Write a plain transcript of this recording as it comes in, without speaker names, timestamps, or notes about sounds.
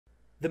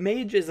The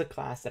Mage is a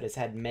class that has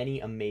had many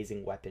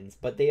amazing weapons,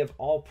 but they have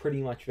all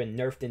pretty much been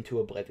nerfed into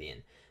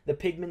oblivion. The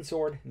Pigman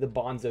Sword, the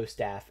Bonzo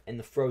Staff, and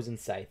the Frozen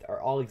Scythe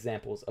are all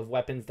examples of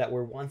weapons that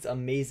were once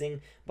amazing,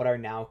 but are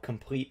now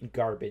complete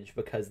garbage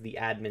because the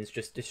admins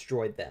just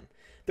destroyed them.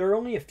 There are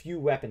only a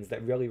few weapons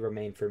that really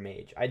remain for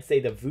Mage. I'd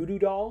say the Voodoo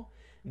Doll,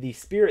 the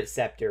Spirit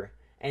Scepter,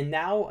 and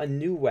now a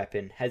new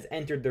weapon has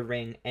entered the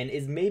ring and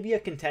is maybe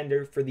a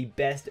contender for the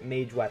best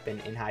Mage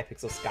weapon in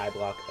Hypixel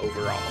Skyblock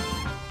overall.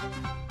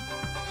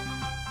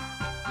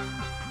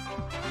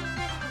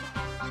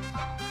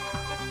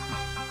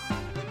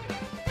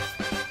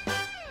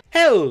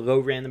 Hello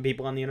random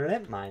people on the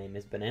internet, my name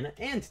is Banana,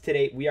 and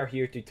today we are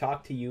here to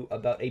talk to you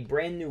about a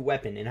brand new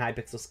weapon in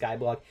Hypixel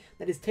Skyblock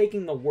that is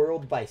taking the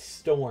world by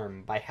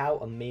storm by how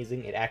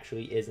amazing it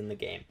actually is in the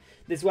game.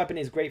 This weapon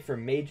is great for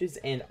mages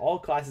and all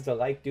classes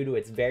alike due to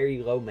its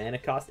very low mana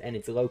cost and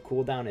its low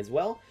cooldown as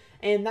well,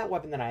 and that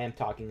weapon that I am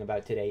talking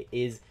about today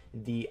is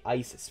the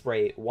Ice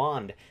Spray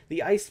Wand.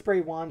 The Ice Spray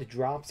Wand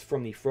drops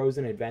from the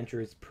Frozen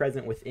Adventures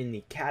present within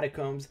the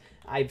Catacombs.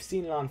 I've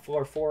seen it on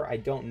floor 4. I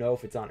don't know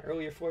if it's on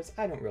earlier floors.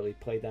 I don't really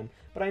play them,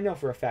 but I know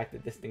for a fact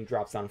that this thing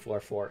drops on floor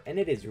 4, and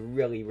it is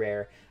really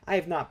rare. I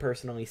have not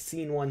personally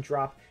seen one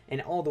drop,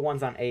 and all the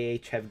ones on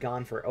AH have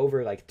gone for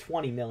over like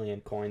 20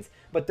 million coins,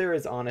 but there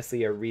is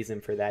honestly a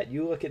reason for that.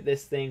 You look at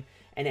this thing,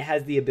 and it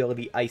has the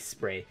ability Ice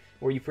Spray,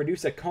 where you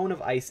produce a cone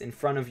of ice in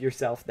front of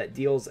yourself that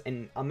deals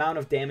an amount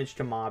of damage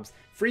to mobs,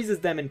 freezes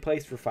them in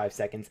place for 5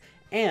 seconds,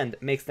 and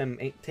makes them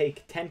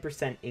take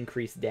 10%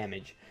 increased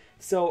damage.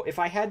 So if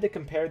I had to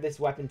compare this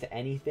weapon to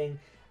anything,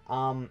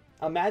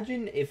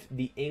 imagine if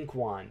the Ink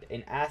Wand,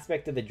 an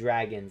aspect of the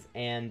dragons,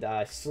 and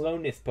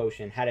Slowness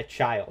Potion had a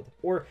child.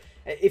 Or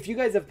if you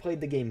guys have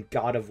played the game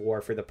God of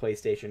War for the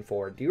PlayStation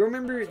 4, do you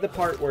remember the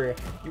part where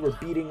you were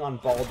beating on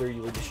Baldur,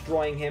 you were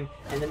destroying him,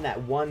 and then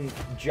that one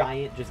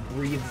giant just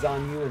breathes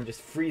on you and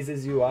just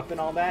freezes you up and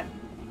all that?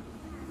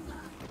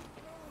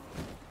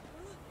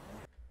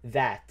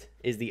 That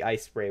is the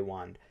Ice Spray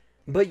Wand.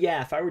 But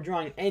yeah, if I were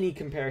drawing any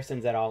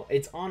comparisons at all,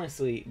 it's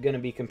honestly going to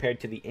be compared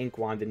to the Ink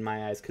Wand in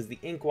my eyes, because the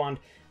Ink Wand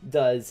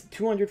does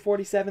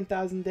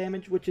 247,000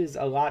 damage, which is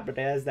a lot, but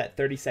it has that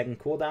 30-second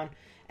cooldown.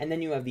 And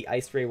then you have the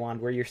Ice Spray Wand,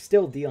 where you're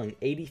still dealing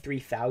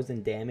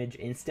 83,000 damage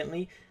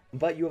instantly,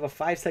 but you have a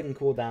 5-second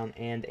cooldown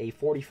and a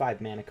 45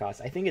 mana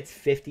cost. I think it's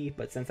 50,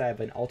 but since I have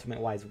an Ultimate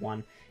Wise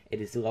 1,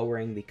 it is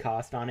lowering the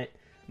cost on it.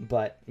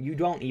 But you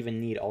don't even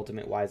need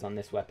Ultimate Wise on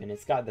this weapon.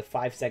 It's got the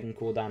 5-second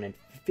cooldown, and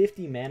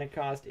 50 mana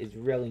cost is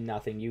really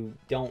nothing. You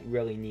don't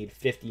really need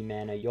 50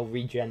 mana. You'll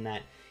regen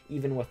that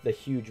even with the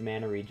huge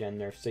mana regen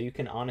nerf. So you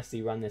can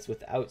honestly run this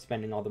without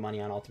spending all the money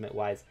on Ultimate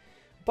Wise.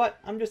 But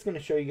I'm just going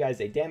to show you guys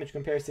a damage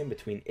comparison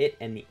between it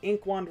and the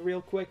Ink Wand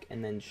real quick,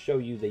 and then show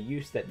you the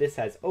use that this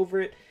has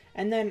over it,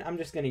 and then I'm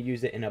just going to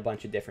use it in a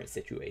bunch of different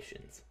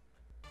situations.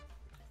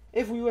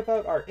 If we whip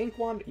out our Ink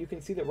Wand, you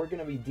can see that we're going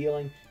to be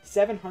dealing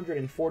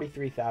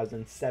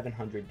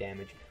 743,700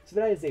 damage. So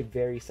that is a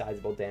very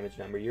sizable damage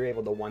number. You're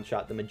able to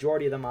one-shot the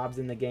majority of the mobs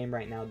in the game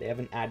right now. They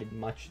haven't added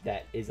much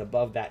that is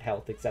above that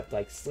health except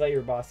like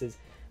Slayer bosses.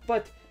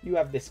 But you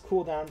have this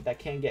cooldown that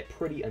can get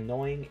pretty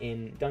annoying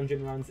in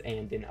dungeon runs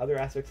and in other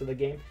aspects of the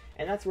game.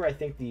 And that's where I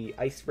think the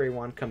Ice Spray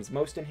Wand comes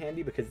most in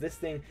handy, because this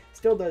thing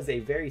still does a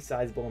very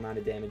sizable amount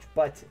of damage,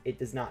 but it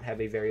does not have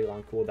a very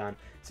long cooldown.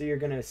 So you're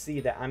going to see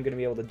that I'm going to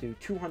be able to do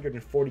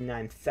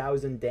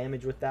 249,000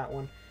 damage with that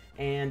one.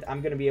 And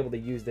I'm going to be able to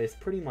use this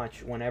pretty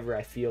much whenever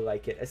I feel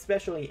like it,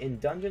 especially in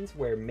dungeons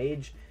where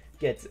Mage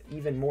gets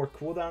even more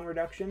cooldown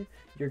reduction.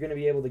 You're going to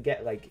be able to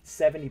get like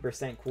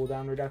 70%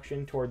 cooldown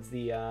reduction towards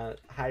the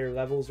higher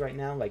levels right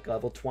now, like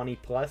level 20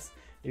 plus.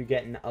 You're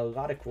getting a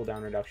lot of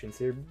cooldown reduction,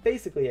 so you're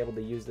basically able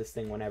to use this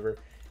thing whenever,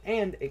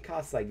 and it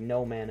costs like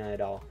no mana at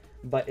all.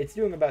 But it's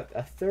doing about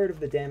a third of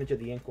the damage of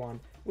the Ink Wand,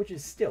 which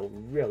is still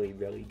really,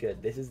 really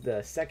good. This is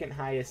the second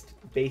highest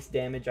base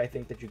damage I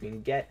think that you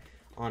can get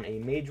on a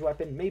mage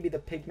weapon. Maybe the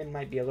Pigman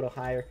might be a little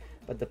higher,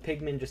 but the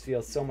Pigman just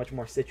feels so much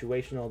more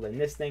situational than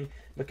this thing,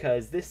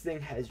 because this thing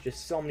has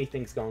just so many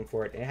things going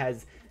for it. It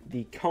has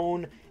the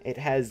cone, it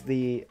has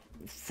the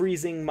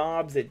freezing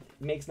mobs, it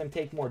makes them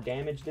take more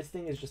damage. This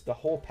thing is just the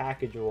whole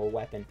package of a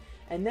weapon.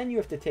 And then you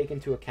have to take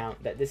into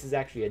account that this is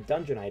actually a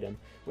dungeon item,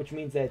 which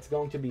means that it's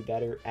going to be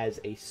better as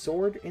a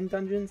sword in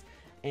dungeons.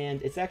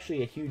 And it's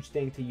actually a huge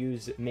thing to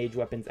use mage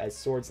weapons as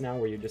swords now,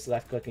 where you're just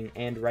left clicking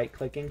and right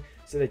clicking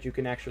so that you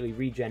can actually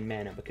regen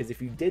mana. Because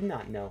if you did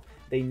not know,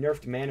 they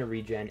nerfed mana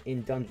regen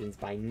in dungeons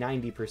by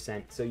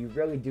 90%, so you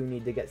really do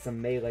need to get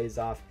some melees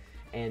off,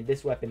 and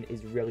this weapon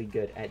is really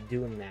good at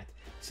doing that.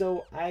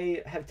 So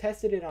I have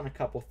tested it on a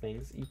couple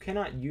things. You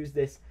cannot use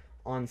this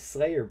on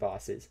Slayer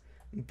bosses,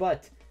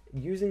 but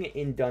using it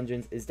in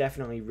dungeons is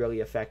definitely really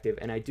effective,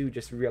 and I do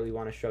just really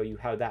want to show you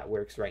how that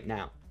works right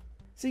now.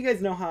 So you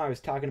guys know how I was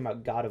talking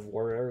about God of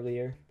War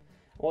earlier?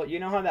 Well, you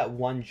know how that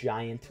one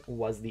giant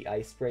was the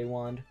Ice Spray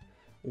Wand?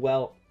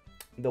 Well,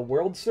 the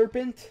World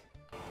Serpent?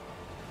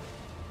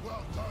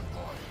 Well done,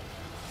 boy.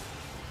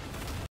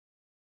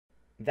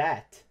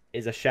 That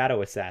is a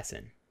Shadow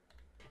Assassin.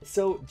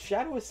 So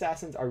Shadow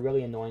Assassins are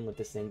really annoying with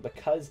this thing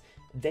because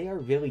they are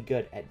really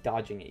good at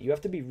dodging it. You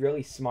have to be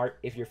really smart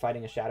if you're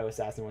fighting a Shadow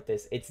Assassin with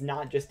this. It's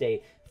not just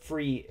a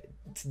free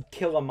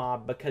kill a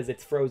mob because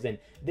it's frozen.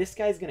 This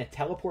guy's going to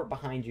teleport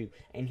behind you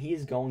and he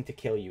is going to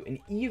kill you. And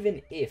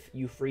even if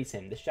you freeze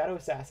him, the Shadow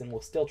Assassin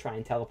will still try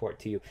and teleport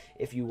to you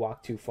if you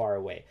walk too far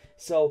away.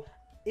 So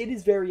it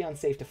is very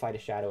unsafe to fight a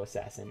Shadow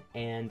Assassin,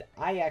 and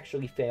I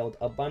actually failed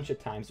a bunch of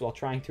times while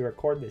trying to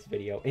record this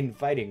video in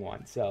fighting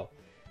one, so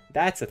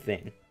that's a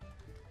thing.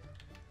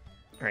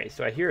 Alright,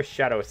 so I hear a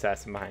Shadow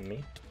Assassin behind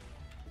me.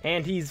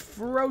 And he's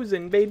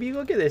frozen, baby.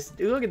 Look at this.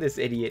 Look at this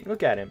idiot.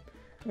 Look at him.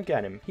 Look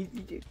at him.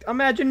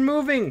 Imagine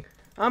moving.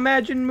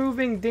 Imagine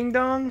moving, ding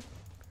dong.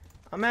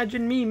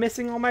 Imagine me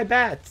missing all my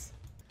bats.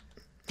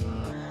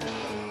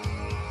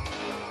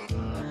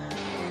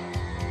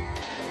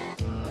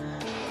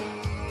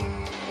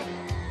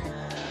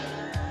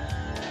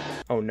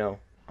 Oh no.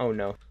 Oh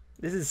no.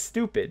 This is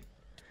stupid.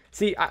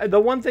 See, the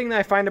one thing that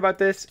I find about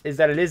this is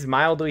that it is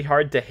mildly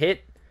hard to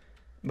hit,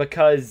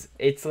 because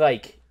it's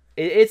like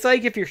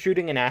if you're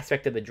shooting an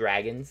aspect of the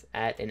dragons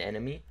at an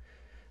enemy.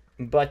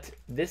 But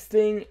this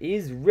thing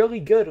is really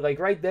good. Like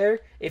right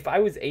there, if I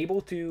was able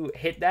to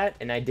hit that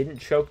and I didn't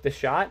choke the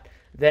shot,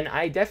 then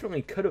I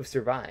definitely could have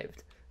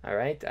survived.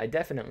 Alright? I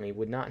definitely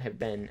would not have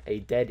been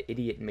a dead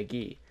idiot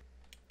McGee.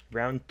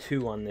 Round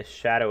 2 on this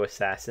Shadow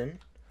Assassin.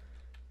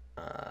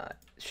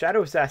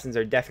 Shadow Assassins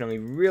are definitely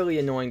really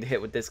annoying to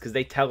hit with this because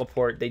they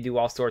teleport, they do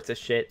all sorts of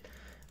shit.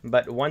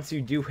 But once you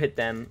do hit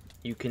them,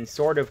 you can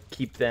sort of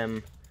keep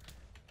them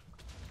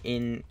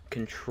in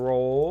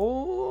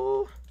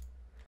control.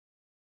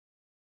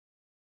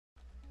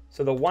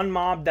 So the one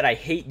mob that I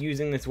hate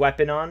using this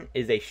weapon on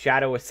is a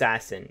Shadow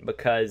Assassin,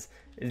 because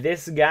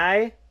this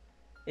guy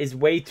is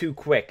way too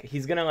quick.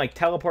 He's gonna like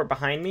teleport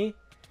behind me,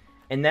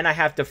 and then I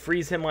have to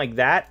freeze him like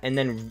that, and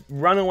then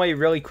run away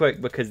really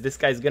quick, because this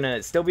guy's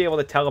gonna still be able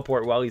to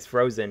teleport while he's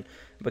frozen,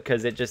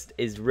 because it just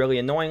is really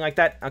annoying like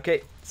that.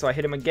 Okay, so I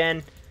hit him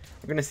again.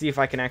 We're gonna see if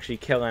I can actually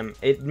kill him.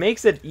 It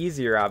makes it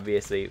easier,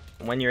 obviously,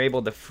 when you're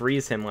able to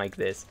freeze him like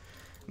this.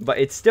 But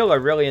it's still a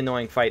really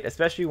annoying fight,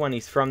 especially when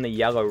he's from the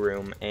yellow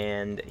room,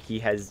 and he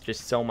has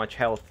just so much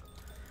health.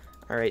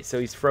 Alright, so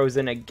he's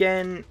frozen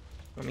again.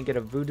 Let me get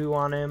a voodoo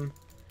on him.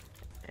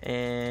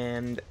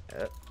 And,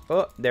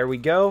 oh, there we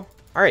go.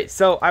 Alright,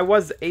 so I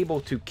was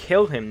able to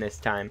kill him this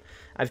time.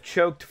 I've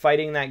choked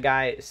fighting that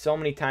guy so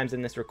many times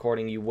in this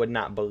recording you would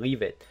not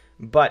believe it.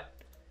 But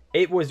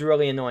it was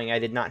really annoying. I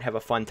did not have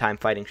a fun time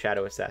fighting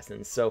Shadow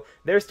Assassins. So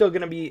they're still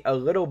going to be a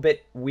little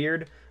bit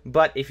weird.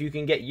 But if you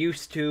can get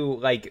used to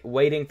like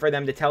waiting for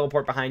them to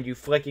teleport behind you,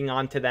 flicking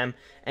onto them,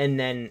 and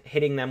then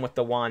hitting them with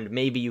the wand,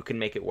 maybe you can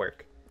make it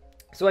work.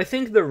 So I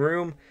think the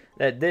room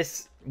that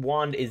this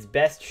wand is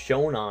best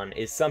shown on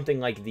is something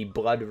like the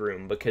blood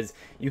room, because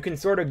you can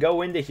sort of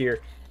go into here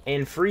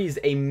and freeze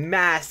a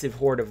massive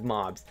horde of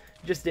mobs,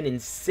 just an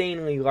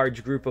insanely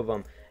large group of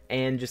them,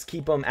 and just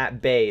keep them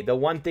at bay. The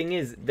one thing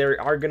is, there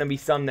are going to be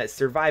some that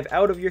survive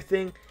out of your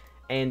thing,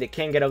 and it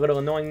can get a little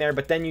annoying there,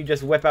 but then you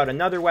just whip out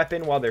another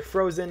weapon while they're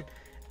frozen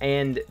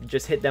and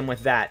just hit them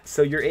with that.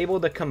 So you're able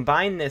to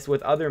combine this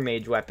with other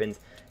mage weapons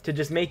to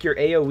just make your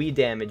AoE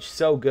damage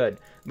so good,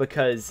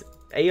 because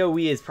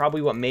AoE is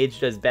probably what mage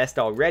does best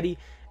already,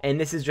 and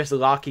this is just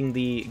locking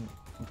the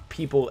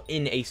people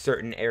in a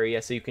certain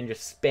area, so you can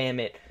just spam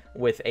it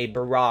with a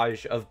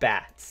barrage of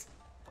bats.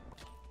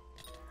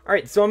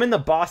 Alright, so I'm in the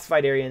boss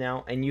fight area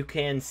now, and you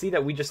can see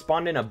that we just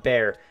spawned in a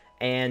bear,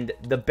 and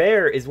the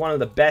bear is one of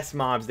the best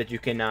mobs that you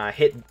can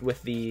hit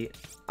with the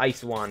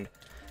ice wand,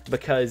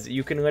 because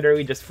you can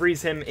literally just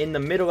freeze him in the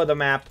middle of the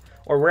map,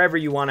 or wherever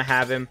you want to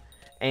have him,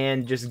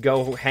 and just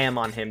go ham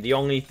on him. The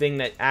only thing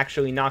that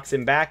actually knocks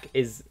him back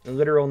is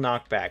literal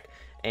knockback,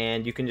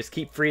 and you can just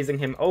keep freezing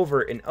him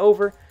over and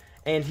over,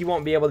 and he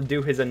won't be able to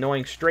do his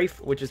annoying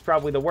strafe, which is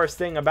probably the worst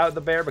thing about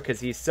the bear,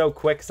 because he's so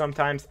quick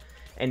sometimes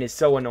and is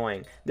so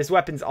annoying. This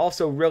weapon's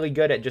also really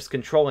good at just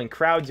controlling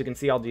crowds. You can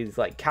see all these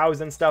like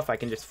cows and stuff. I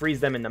can just freeze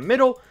them in the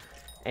middle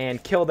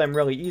and kill them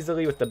really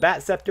easily with the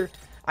bat scepter.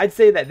 I'd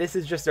say that this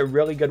is just a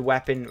really good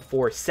weapon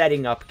for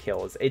setting up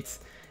kills. It's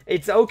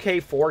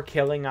okay for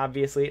killing,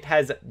 obviously. It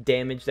has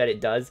damage that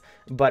it does,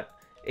 but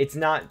it's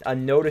not a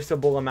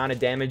noticeable amount of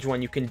damage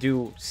when you can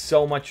do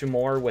so much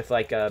more with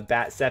like a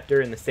bat scepter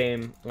in the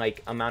same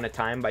like amount of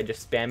time by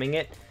just spamming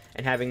it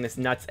and having this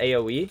nuts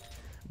AoE.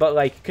 But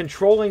like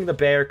controlling the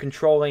bear,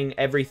 controlling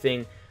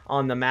everything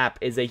on the map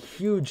is a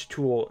huge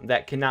tool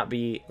that cannot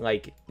be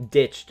like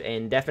ditched,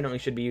 and definitely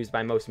should be used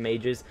by most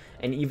mages,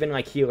 and even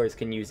like healers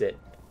can use it.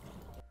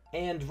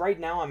 And right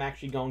now I'm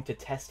actually going to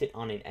test it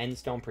on an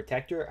endstone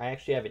protector. I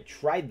actually haven't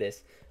tried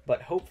this,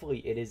 but hopefully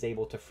it is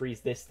able to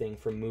freeze this thing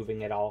from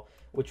moving at all,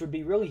 which would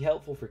be really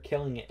helpful for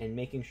killing it and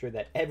making sure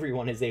that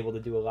everyone is able to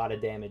do a lot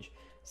of damage.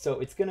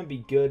 So it's going to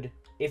be good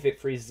if it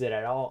freezes it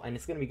at all, and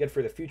it's going to be good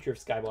for the future of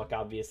Skyblock,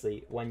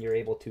 obviously, when you're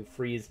able to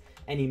freeze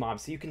any mob.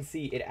 So you can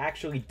see it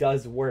actually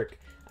does work.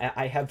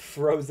 I have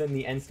frozen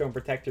the endstone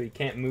protector. He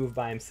can't move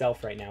by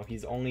himself right now.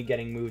 He's only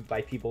getting moved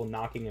by people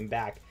knocking him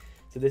back.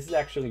 So this is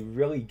actually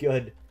really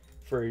good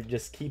for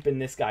just keeping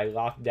this guy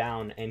locked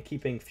down and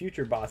keeping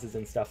future bosses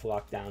and stuff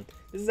locked down.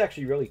 This is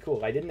actually really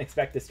cool. I didn't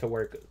expect this to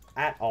work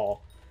at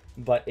all,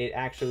 but it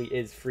actually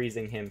is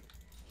freezing him.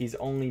 He's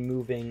only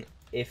moving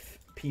if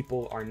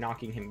people are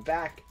knocking him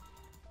back,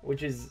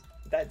 which is,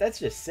 that's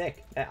just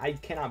sick. I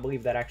cannot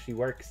believe that actually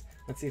works.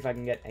 Let's see if I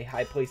can get a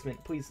high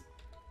placement, please.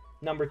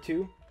 Number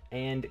 2,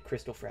 and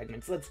crystal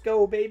fragments. Let's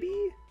go,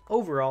 baby!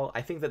 Overall,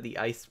 I think that the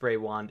Ice Spray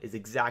Wand is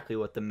exactly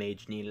what the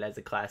mage needed as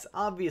a class.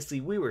 Obviously,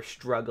 we were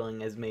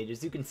struggling as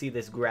mages. You can see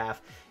this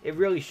graph. It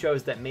really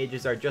shows that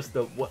mages are just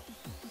the what...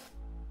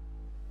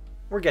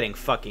 We're getting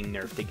fucking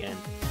nerfed again.